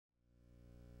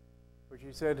which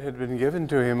he said had been given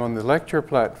to him on the lecture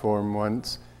platform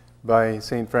once by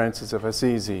St. Francis of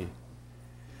Assisi.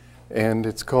 And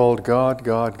it's called God,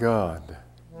 God, God.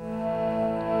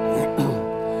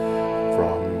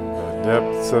 From the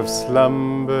depths of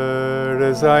slumber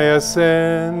as I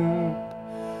ascend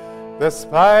the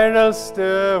spiral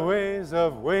stairways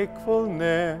of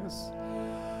wakefulness,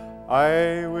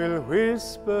 I will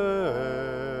whisper,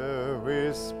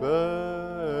 whisper,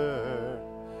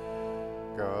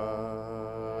 God,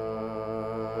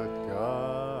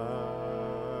 God,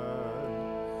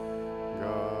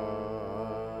 God.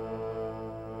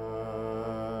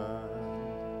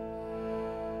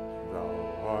 Thou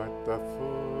art the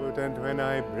food, and when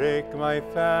I break my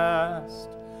fast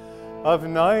of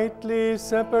nightly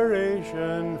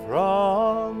separation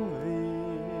from thee,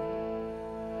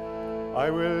 I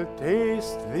will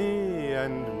taste thee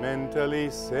and mentally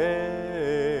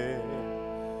say,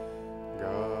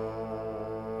 God,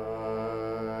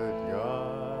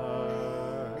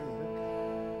 God,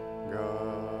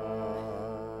 God.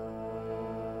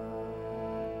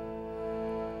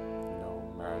 No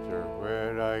matter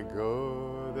where I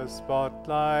go, the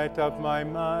spotlight of my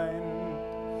mind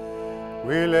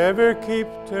will ever keep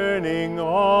turning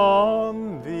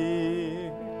on thee,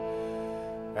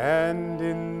 and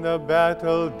in the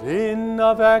battle din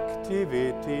of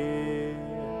activity,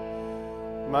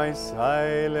 my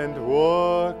silent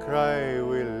war cry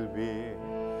will be,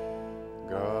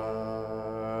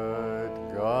 God,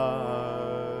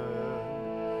 God,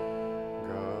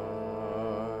 God.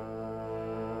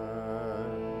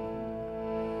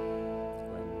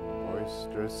 When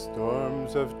boisterous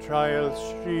storms of trials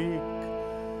shriek,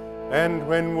 and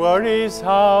when worries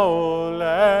howl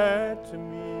at me,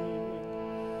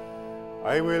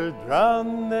 I will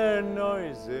drown their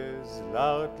noises,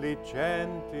 loudly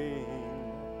chanting,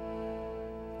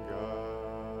 God,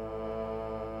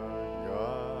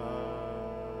 God,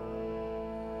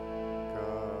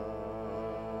 God.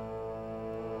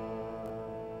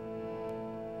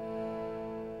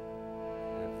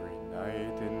 Every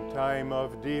night in time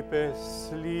of deepest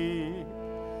sleep,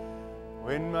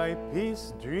 when my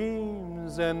peace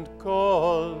dreams and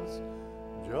calls,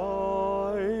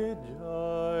 joy,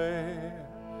 joy,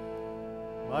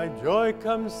 my joy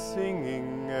comes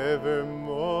singing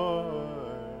evermore.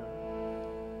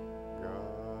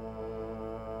 God,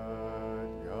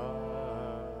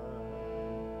 God,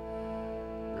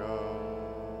 God.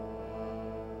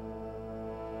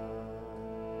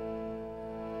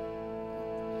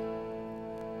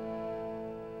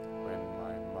 When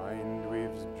my mind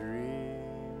weaves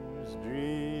dreams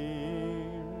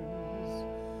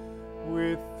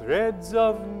with threads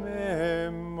of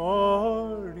memories,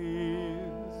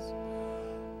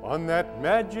 on that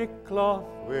magic cloth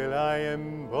will I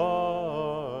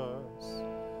emboss,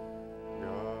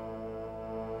 God,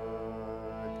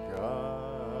 God,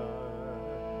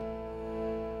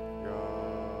 God.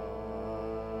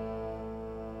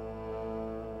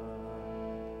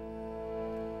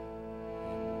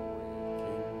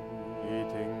 In waking,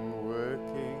 eating,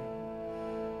 working,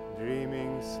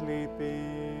 dreaming,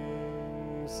 sleeping,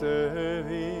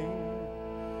 serving,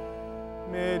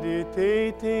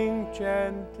 meditating,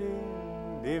 chanting,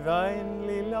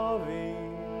 divinely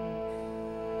loving,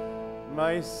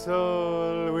 my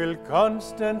soul will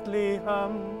constantly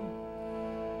hum,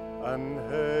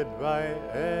 unheard by